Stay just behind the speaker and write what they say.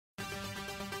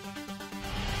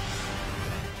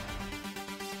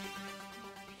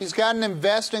He's got an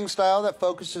investing style that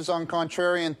focuses on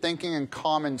contrarian thinking and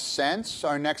common sense.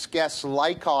 Our next guest's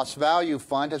Lycos Value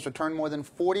Fund has returned more than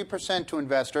 40% to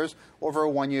investors over a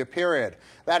one-year period.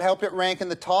 That helped it rank in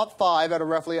the top 5 out of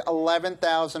roughly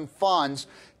 11,000 funds.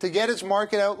 To get his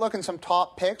market outlook and some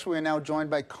top picks, we are now joined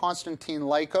by Constantine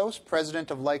Lycos, president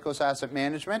of Lycos Asset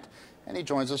Management, and he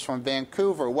joins us from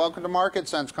Vancouver. Welcome to Market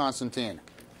Sense, Constantine.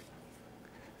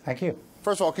 Thank you.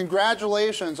 First of all,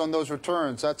 congratulations on those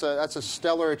returns. That's a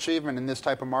stellar achievement in this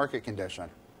type of market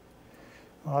condition.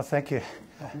 Well, thank you.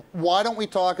 Why don't we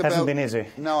talk about... Hasn't been easy.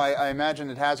 No, I imagine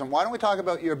it hasn't. Why don't we talk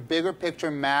about your bigger picture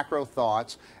macro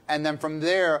thoughts, and then from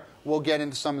there, we'll get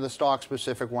into some of the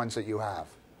stock-specific ones that you have.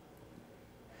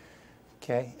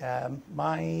 Okay.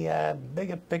 My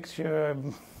bigger picture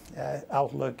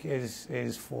outlook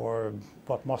is for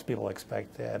what most people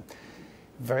expect.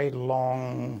 Very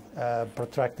long,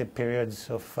 protracted periods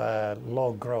of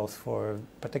low growth for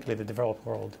particularly the developed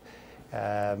world.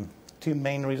 Two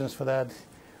main reasons for that.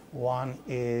 One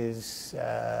is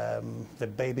the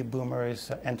baby boomers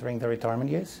entering their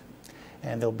retirement years,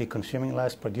 and they'll be consuming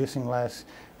less, producing less,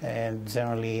 and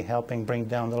generally helping bring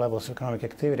down the levels of economic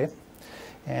activity.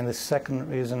 And the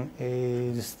second reason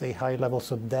is the high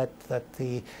levels of debt that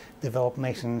the developed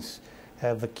nations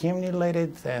have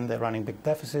accumulated, and they're running big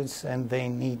deficits, and they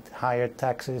need higher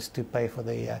taxes to pay for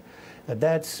the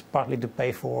debts, partly to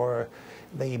pay for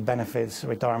the benefits,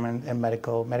 retirement, and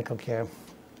medical care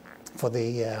for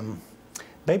the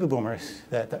baby boomers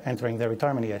that are entering their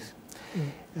retirement years.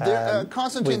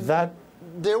 Constantine, with that,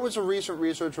 there was a recent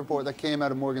research report that came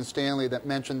out of Morgan Stanley that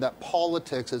mentioned that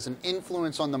politics as an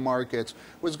influence on the markets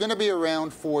was going to be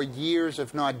around for years,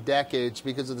 if not decades,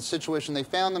 because of the situation they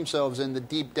found themselves in. The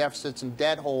deep deficits and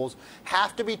debt holes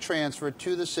have to be transferred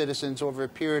to the citizens over a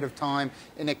period of time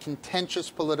in a contentious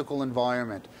political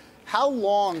environment. How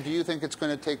long do you think it's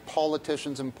going to take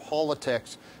politicians and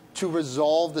politics to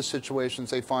resolve the situations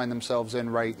they find themselves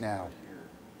in right now?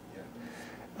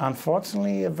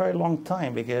 Unfortunately, a very long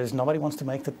time, because nobody wants to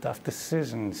make the tough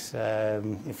decisions.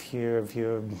 If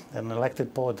you're an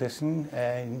elected politician,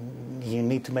 you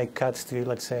need to make cuts to,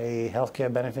 let's say,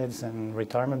 healthcare benefits and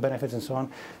retirement benefits and so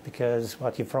on, because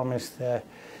what you promised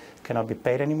cannot be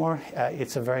paid anymore.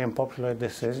 It's a very unpopular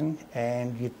decision,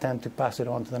 and you tend to pass it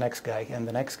on to the next guy, and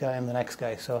the next guy, and the next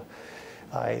guy. So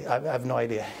I have no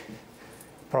idea.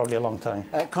 Probably a long time.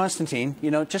 Constantine, you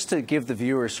know, just to give the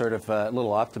viewers sort of a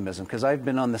little optimism, because I've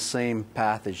been on the same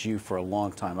path as you for a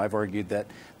long time. I've argued that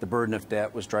the burden of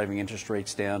debt was driving interest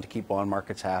rates down to keep bond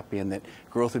markets happy, and that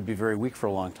growth would be very weak for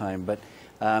a long time. But,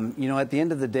 you know, at the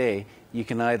end of the day, you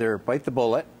can either bite the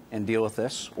bullet and deal with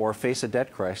this, or face a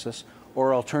debt crisis,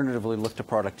 or alternatively look to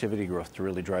productivity growth to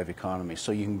really drive economy.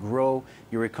 So you can grow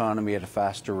your economy at a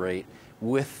faster rate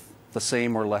with the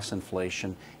same or less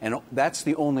inflation, and that's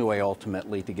the only way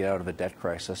ultimately to get out of a debt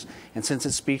crisis. And since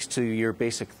it speaks to your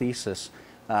basic thesis,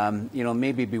 you know,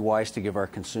 maybe it'd be wise to give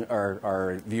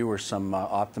our viewers some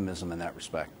optimism in that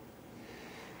respect.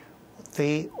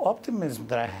 The optimism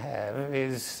that I have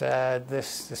is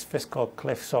this fiscal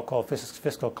cliff, so-called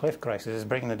fiscal cliff crisis, is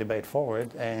bringing the debate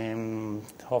forward, and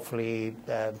hopefully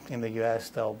in the U.S.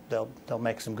 they'll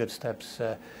make some good steps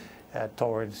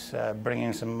towards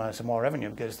bringing some more revenue,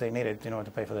 because they need it in order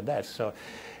to pay for the debt. So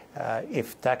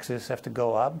if taxes have to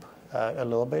go up a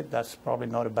little bit, that's probably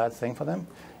not a bad thing for them.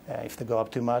 If they go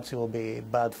up too much, it will be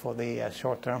bad for the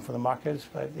short term for the markets.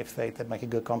 But if they make a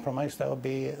good compromise, that would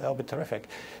be terrific.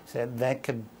 So they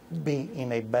could be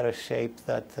in a better shape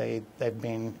that they've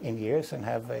been in years, and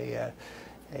have a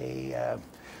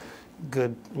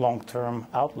good long-term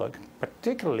outlook,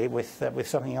 particularly with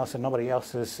something else that nobody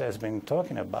else has been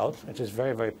talking about, which is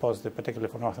very, very positive,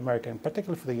 particularly for North America and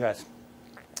particularly for the U.S.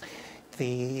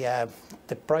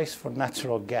 The price for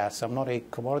natural gas. I'm not a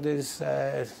commodities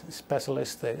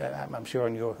specialist. I'm sure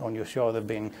on your show there have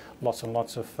been lots and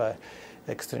lots of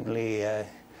extremely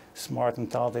smart and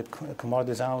talented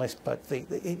commodities analysts, but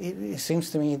it seems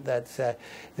to me that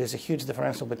there's a huge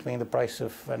differential between the price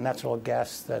of natural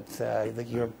gas that the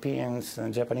Europeans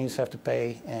and Japanese have to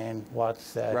pay and what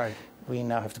we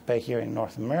now have to pay here in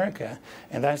North America.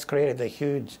 And that's created a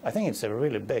huge, I think it's a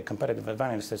really big competitive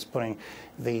advantage that's putting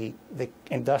the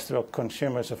industrial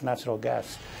consumers of natural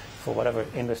gas, for whatever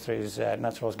industries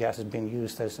natural gas is being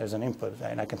used as an input.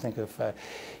 And I can think of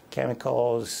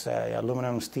chemicals,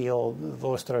 aluminum, steel,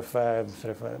 those sort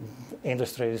of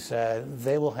industries.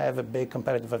 They will have a big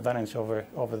competitive advantage over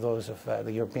those of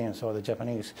the Europeans or the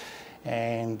Japanese.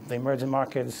 And the emerging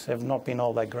markets have not been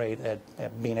all that great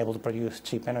at being able to produce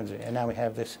cheap energy. And now we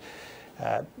have this,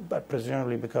 but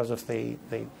presumably because of the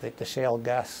shale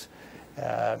gas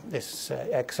this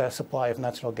excess supply of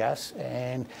natural gas,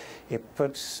 and it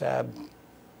puts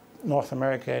North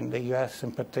America and the U.S.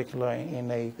 in particular in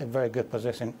a very good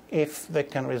position if they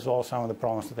can resolve some of the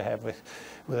problems that they have with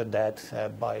the debt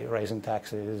by raising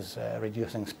taxes,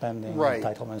 reducing spending, right,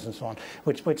 entitlements, and so on,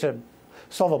 which are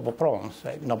solvable problems.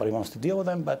 Nobody wants to deal with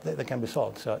them, but they can be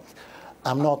solved. So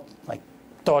I'm not like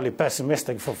totally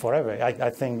pessimistic for forever.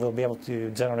 I think we'll be able to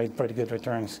generate pretty good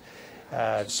returns.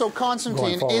 So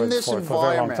Constantine, in this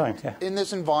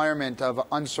environment of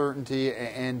uncertainty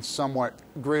and somewhat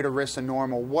greater risk than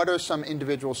normal, what are some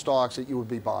individual stocks that you would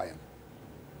be buying?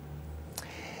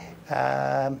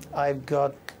 I've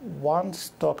got one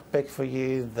stock pick for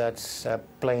you that's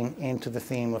playing into the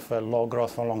theme of low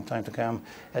growth for a long time to come.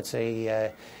 It's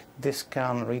a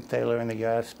discount retailer in the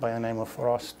U.S. by the name of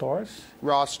Ross Stores.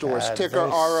 Ross Stores, ticker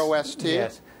ROST?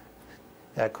 Yes,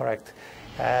 correct.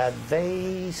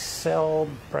 They sell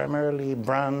primarily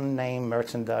brand name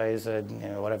merchandise,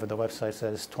 whatever the website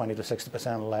says, 20 to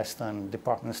 60% less than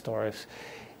department stores,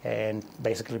 and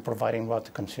basically providing what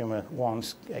the consumer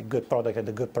wants, a good product at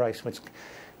a good price, which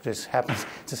just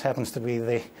happens to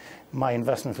be my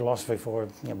investment philosophy for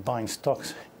buying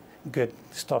stocks. Good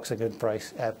stocks at a good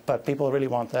price, but people really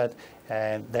want that,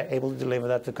 and they're able to deliver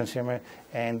that to the consumer,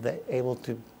 and they're able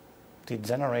to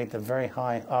generate a very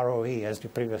high ROE, as the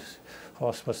previous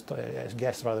host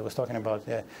guest was talking about.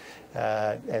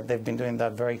 They've been doing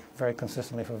that very, very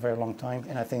consistently for a very long time,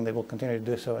 and I think they will continue to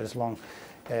do so as long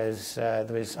as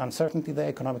there is uncertainty there,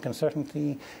 economic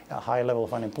uncertainty, a high level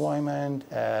of unemployment,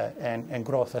 and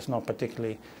growth that's not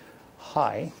particularly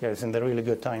high. Because in the really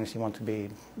good times, you want to be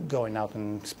going out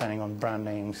and spending on brand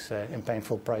names and paying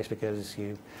full price because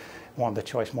you want the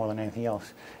choice more than anything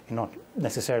else. You're not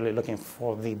necessarily looking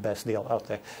for the best deal out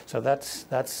there. So that's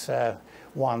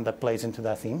one that plays into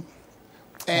that theme.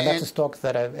 And that's a stock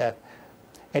that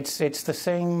it's the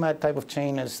same type of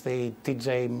chain as the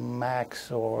TJ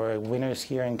Maxx or Winners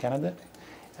here in Canada.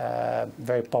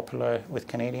 Very popular with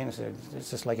Canadians.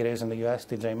 It's just like it is in the US,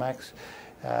 TJ Maxx.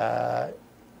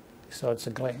 So it's a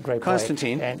great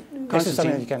Constantine, play. And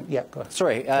Constantine, you can, yeah, go ahead.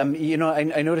 Sorry, you know,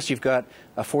 I noticed you've got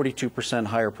a 42%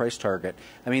 higher price target.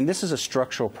 I mean, this is a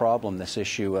structural problem, this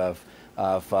issue of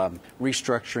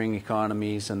restructuring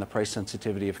economies and the price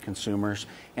sensitivity of consumers.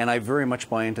 And I very much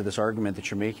buy into this argument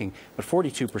that you're making. But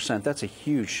 42%, that's a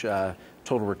huge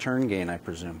total return gain, I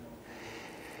presume.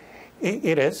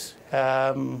 It is.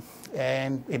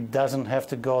 And it doesn't have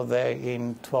to go there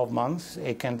in 12 months.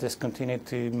 It can just continue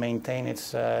to maintain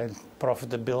its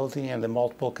profitability, and the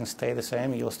multiple can stay the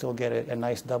same. You'll still get a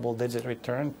nice double-digit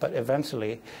return, but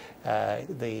eventually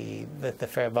the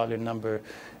fair value number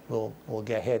will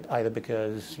get hit, either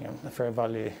because the fair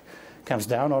value comes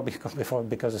down or because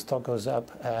the stock goes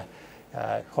up.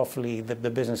 Hopefully the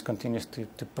business continues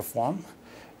to perform.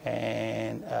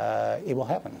 And it will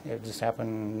happen. It'll just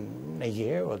happen a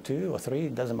year or 2 or 3.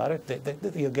 It doesn't matter.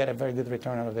 You'll get a very good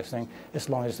return out of this thing as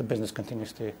long as the business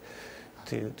continues to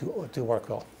work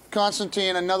well.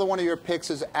 Constantine, another one of your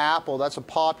picks is Apple. That's a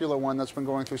popular one that's been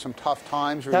going through some tough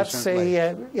times recently.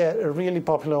 That's a really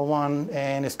popular one,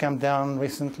 and it's come down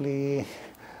recently.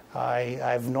 I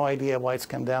have no idea why it's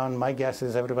come down. My guess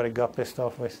is everybody got pissed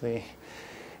off with the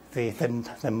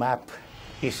map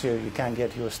issue. You can't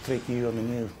get your Street View on the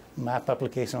new map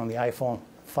application on the iPhone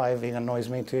 5. It annoys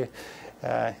me too.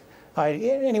 And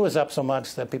it was up so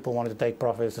much that people wanted to take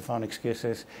profits, they found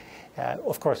excuses.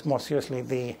 Of course, more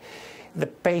seriously, the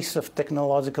pace of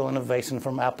technological innovation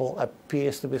from Apple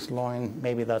appears to be slowing.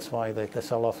 Maybe that's why they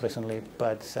sell off recently,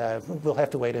 but we'll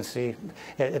have to wait and see.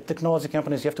 Technology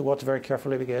companies, you have to watch very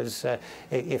carefully, because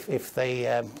if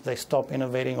they stop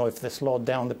innovating, or if they slow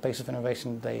down the pace of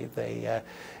innovation, they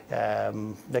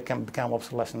can become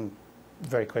obsolescent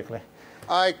very quickly.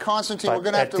 All right, Constantine, we're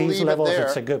going to have to leave it there. At these levels,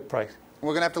 it's a good price.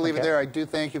 We're going to have to leave it there. I do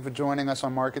thank you for joining us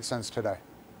on Market Sense today.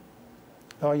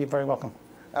 Oh, you're very welcome.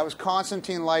 That was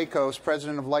Constantine Lycos,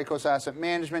 president of Lycos Asset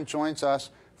Management, joins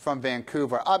us from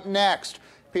Vancouver. Up next,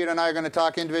 Peter and I are going to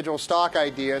talk individual stock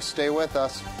ideas. Stay with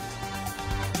us.